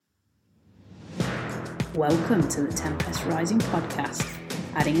Welcome to the Tempest Rising podcast,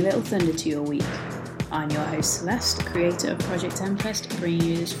 adding a little thunder to your week. I'm your host Celeste, creator of Project Tempest, bringing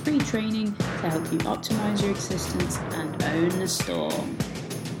you this free training to help you optimize your existence and own the storm.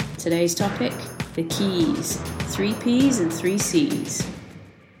 Today's topic, the keys, 3 P's and 3 C's.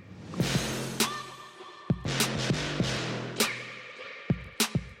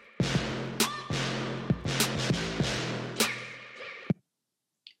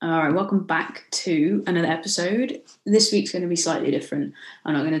 Alright, welcome back to another episode. This week's going to be slightly different.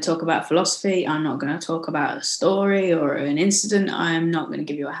 I'm not going to talk about philosophy. I'm not going to talk about a story or an incident. I'm not going to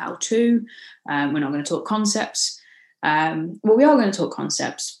give you a how-to. We're not going to talk concepts. We are going to talk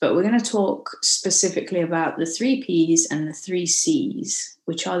concepts, but we're going to talk specifically about the 3 P's and the 3 C's,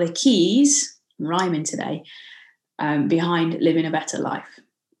 which are the keys, I'm rhyming today, behind living a better life.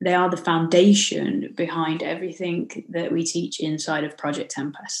 They are the foundation behind everything that we teach inside of Project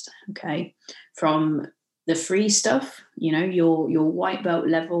Tempest, okay? From the free stuff, your white belt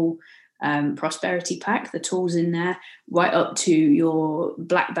level prosperity pack, the tools in there, right up to your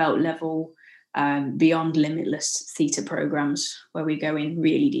black belt level beyond limitless theta programs, where we go in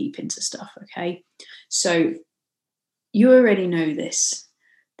really deep into stuff, okay? So you already know this.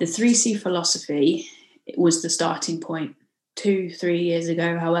 The 3C philosophy was the starting point 2-3 years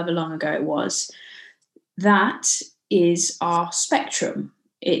ago, however long ago it was. That is our spectrum.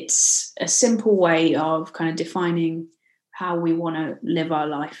 It's a simple way of kind of defining how we want to live our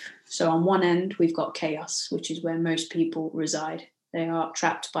life. So on one end, we've got chaos, which is where most people reside. They are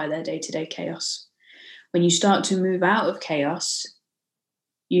trapped by their day-to-day chaos. When you start to move out of chaos,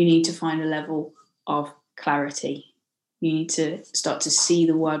 you need to find a level of clarity. You need to start to see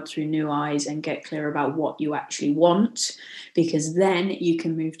the world through new eyes and get clear about what you actually want, because then you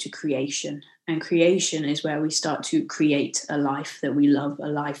can move to creation. And creation is where we start to create a life that we love, a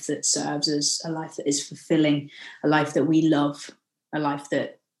life that serves us, a life that is fulfilling, a life that we love, a life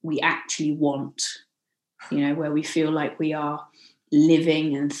that we actually want, where we feel like we are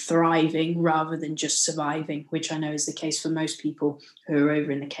living and thriving rather than just surviving, which I know is the case for most people who are over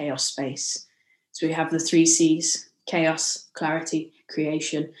in the chaos space. So we have the 3 C's. Chaos, clarity,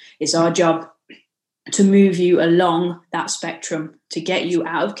 creation. It's our job to move you along that spectrum, to get you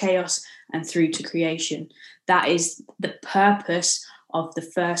out of chaos and through to creation. That is the purpose of the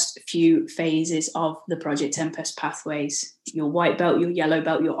first few phases of the Project Tempest pathways. Your white belt, your yellow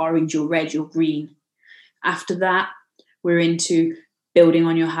belt, your orange, your red, your green. After that, we're into building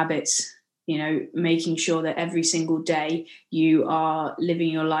on your habits, making sure that every single day you are living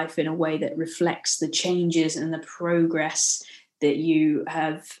your life in a way that reflects the changes and the progress that you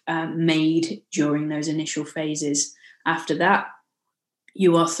have made during those initial phases. After that,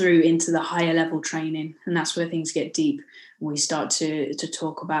 you are through into the higher level training, and that's where things get deep. We start to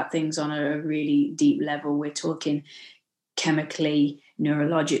talk about things on a really deep level. We're talking chemically,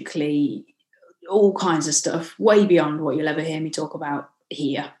 neurologically, all kinds of stuff, way beyond what you'll ever hear me talk about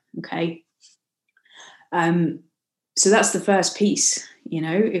here, okay? So that's the first piece.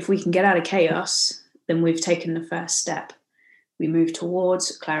 If we can get out of chaos, then we've taken the first step. We move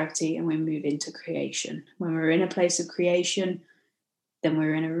towards clarity and we move into creation. When we're in a place of creation, then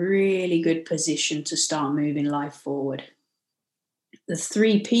we're in a really good position to start moving life forward. The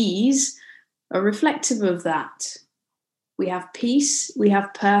 3 P's are reflective of that. We have peace, we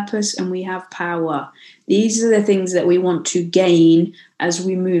have purpose, and we have power. These are the things that we want to gain as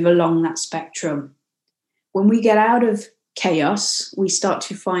we move along that spectrum. When we get out of chaos, we start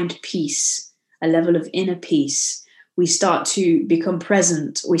to find peace, a level of inner peace. We start to become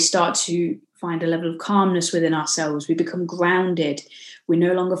present. We start to find a level of calmness within ourselves. We become grounded. We're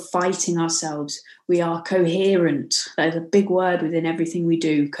no longer fighting ourselves. We are coherent. That is a big word within everything we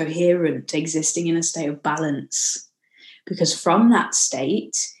do, coherent, existing in a state of balance. Because from that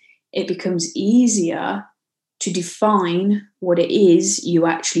state, it becomes easier to define what it is you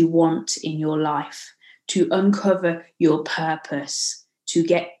actually want in your life, to uncover your purpose, to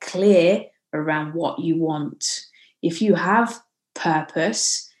get clear around what you want. If you have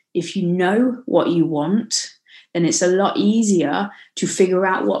purpose, if you know what you want, then it's a lot easier to figure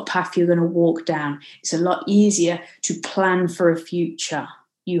out what path you're going to walk down. It's a lot easier to plan for a future.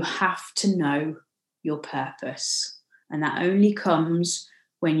 You have to know your purpose. And that only comes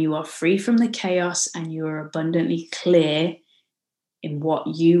when you are free from the chaos and you are abundantly clear in what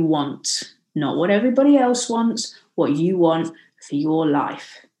you want. Not what everybody else wants, what you want for your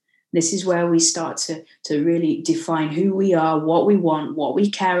life. This is where we start to really define who we are, what we want, what we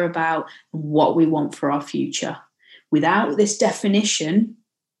care about, and what we want for our future. Without this definition,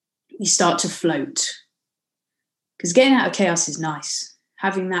 we start to float. Because getting out of chaos is nice.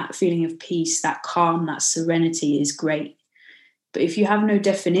 Having that feeling of peace, that calm, that serenity is great. But if you have no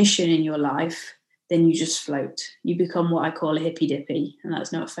definition in your life, then you just float. You become what I call a hippy dippy. And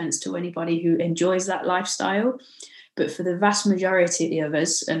that's no offense to anybody who enjoys that lifestyle. But for the vast majority of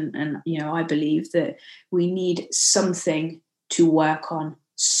us, and I believe that we need something to work on,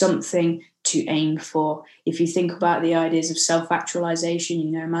 something to aim for. If you think about the ideas of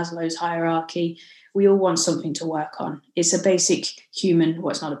self-actualization, Maslow's hierarchy, we all want something to work on. It's a basic human,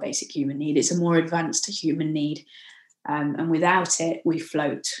 well, it's not a basic human need, it's a more advanced human need. And without it, we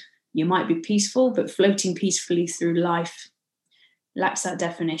float. You might be peaceful, but floating peacefully through life lacks that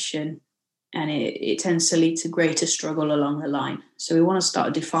definition, and it tends to lead to greater struggle along the line. So we want to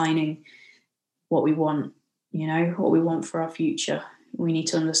start defining what we want, what we want for our future. We need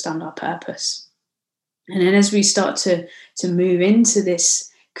to understand our purpose. And then as we start to move into this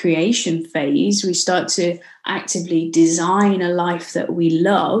creation phase, we start to actively design a life that we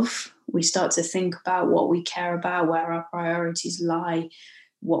love. We start to think about what we care about, where our priorities lie,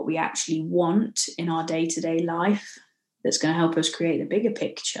 what we actually want in our day-to-day life that's going to help us create the bigger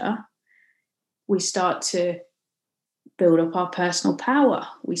picture. We start to build up our personal power.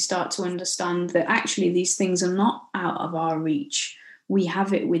 We start to understand that actually these things are not out of our reach. We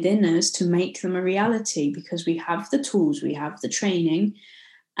have it within us to make them a reality because we have the tools, we have the training,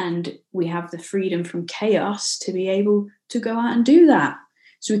 and we have the freedom from chaos to be able to go out and do that.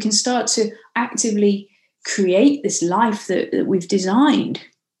 So we can start to actively create this life that we've designed.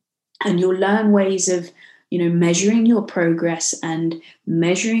 And you'll learn ways of, measuring your progress and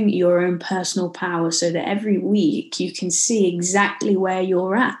measuring your own personal power so that every week you can see exactly where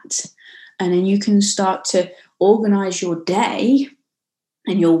you're at. And then you can start to organize your day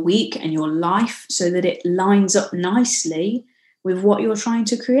and your week and your life so that it lines up nicely with what you're trying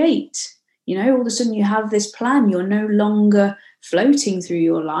to create. All of a sudden you have this plan. You're no longer floating through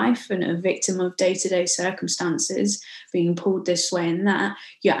your life and a victim of day-to-day circumstances, being pulled this way and that.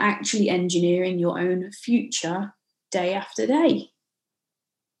 You're actually engineering your own future day after day.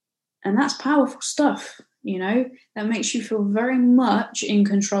 And that's powerful stuff, that makes you feel very much in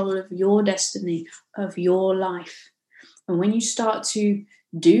control of your destiny, of your life. And when you start to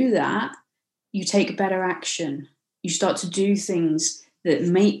do that, you take better action. You start to do things that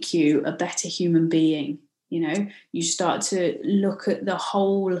make you a better human being. You start to look at the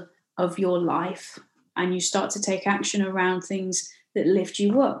whole of your life and you start to take action around things that lift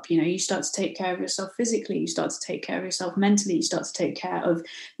you up. You start to take care of yourself physically, you start to take care of yourself mentally, you start to take care of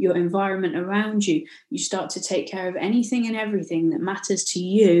your environment around you, you start to take care of anything and everything that matters to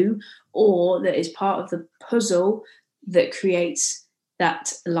you or that is part of the puzzle that creates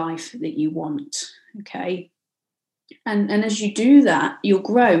that life that you want. Okay. And as you do that, you'll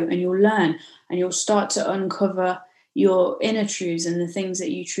grow and you'll learn and you'll start to uncover your inner truths and the things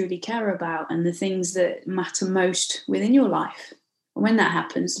that you truly care about and the things that matter most within your life. And when that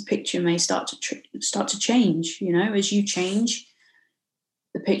happens, the picture may start to change. As you change,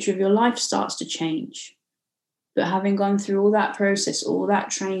 the picture of your life starts to change. But having gone through all that process, all that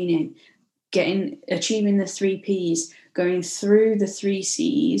training, achieving the 3 Ps, going through the 3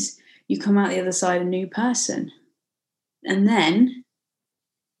 Cs, you come out the other side a new person. And then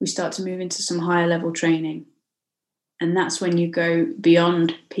we start to move into some higher level training. And that's when you go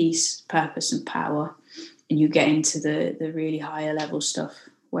beyond peace, purpose, and power. And you get into the really higher level stuff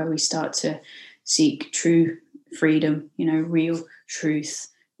where we start to seek true freedom, real truth,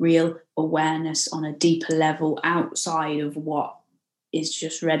 real awareness on a deeper level outside of what is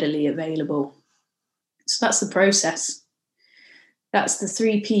just readily available. So that's the process. That's the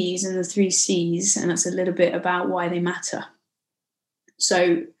 3 Ps and the 3 Cs, and that's a little bit about why they matter.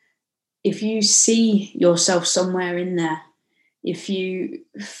 So if you see yourself somewhere in there, if you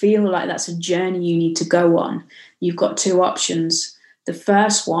feel like that's a journey you need to go on, you've got 2 options. The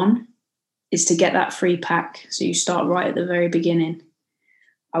first one is to get that free pack. So you start right at the very beginning.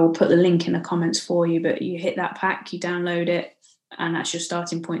 I will put the link in the comments for you, but you hit that pack, you download it, and that's your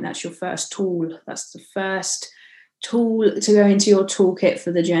starting point. That's your first tool. That's the first tool to go into your toolkit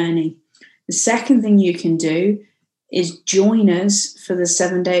for the journey. The second thing you can do is join us for the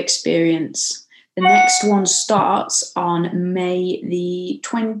 7-day experience. The next one starts on May the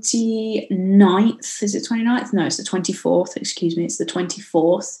 29th. Is it 29th? No, it's the 24th. Excuse me, it's the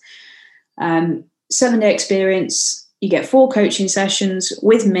 24th. 7-day experience. You get 4 coaching sessions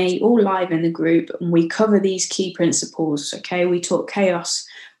with me, all live in the group, and we cover these key principles. Okay, we talk chaos,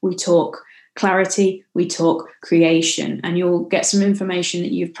 we talk clarity, we talk creation, and you'll get some information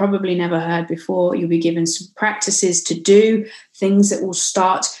that you've probably never heard before. You'll be given some practices to do, things that will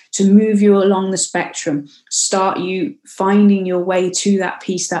start to move you along the spectrum, start you finding your way to that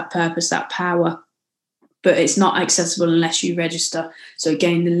peace, that purpose, that power. But it's not accessible unless you register. So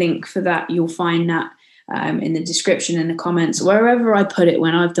again, the link for that, you'll find that in the description, in the comments, wherever I put it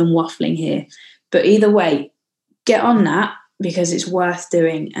when I've done waffling here. But either way, get on that, because it's worth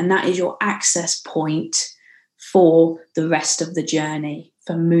doing. And that is your access point for the rest of the journey,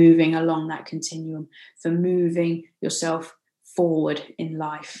 for moving along that continuum, for moving yourself forward in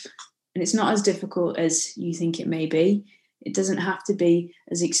life. And it's not as difficult as you think it may be. It doesn't have to be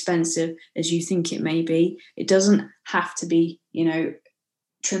as expensive as you think it may be. It doesn't have to be,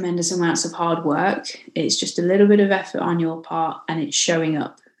 tremendous amounts of hard work. It's just a little bit of effort on your part, and it's showing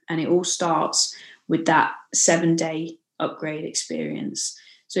up. And it all starts with that 7-day upgrade experience.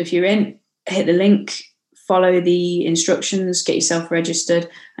 So if you're in, hit the link, follow the instructions, get yourself registered,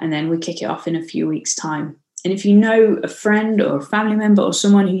 and then we kick it off in a few weeks' time. And if you know a friend or a family member or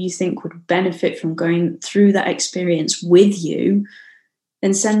someone who you think would benefit from going through that experience with you,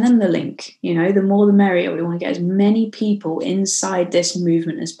 then send them the link. The more the merrier. We want to get as many people inside this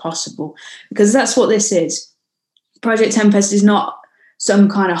movement as possible, because that's what this is. Project Tempest is not some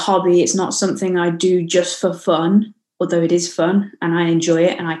kind of hobby. It's not something I do just for fun, although it is fun and I enjoy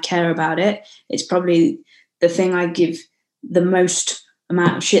it and I care about it. It's probably the thing I give the most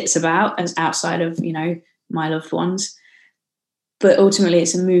amount of shits about, as outside of, my loved ones. But ultimately,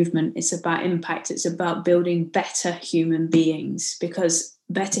 it's a movement. It's about impact. It's about building better human beings, because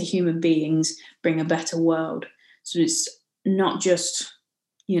better human beings bring a better world. So it's not just,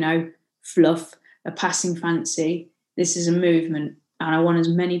 fluff, a passing fancy. This is a movement, and I want as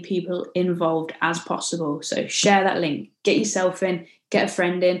many people involved as possible. So share that link, get yourself in, get a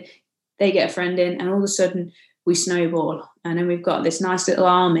friend in, they get a friend in, and all of a sudden we snowball. And then we've got this nice little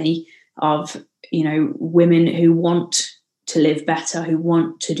army of, women who want to live better, who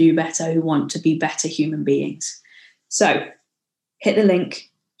want to do better, who want to be better human beings. So hit the link,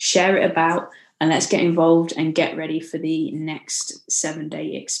 share it about, and let's get involved and get ready for the next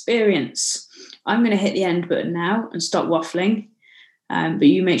 7-day experience. I'm going to hit the end button now and stop waffling, but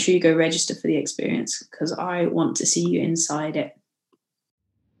you make sure you go register for the experience, because I want to see you inside it.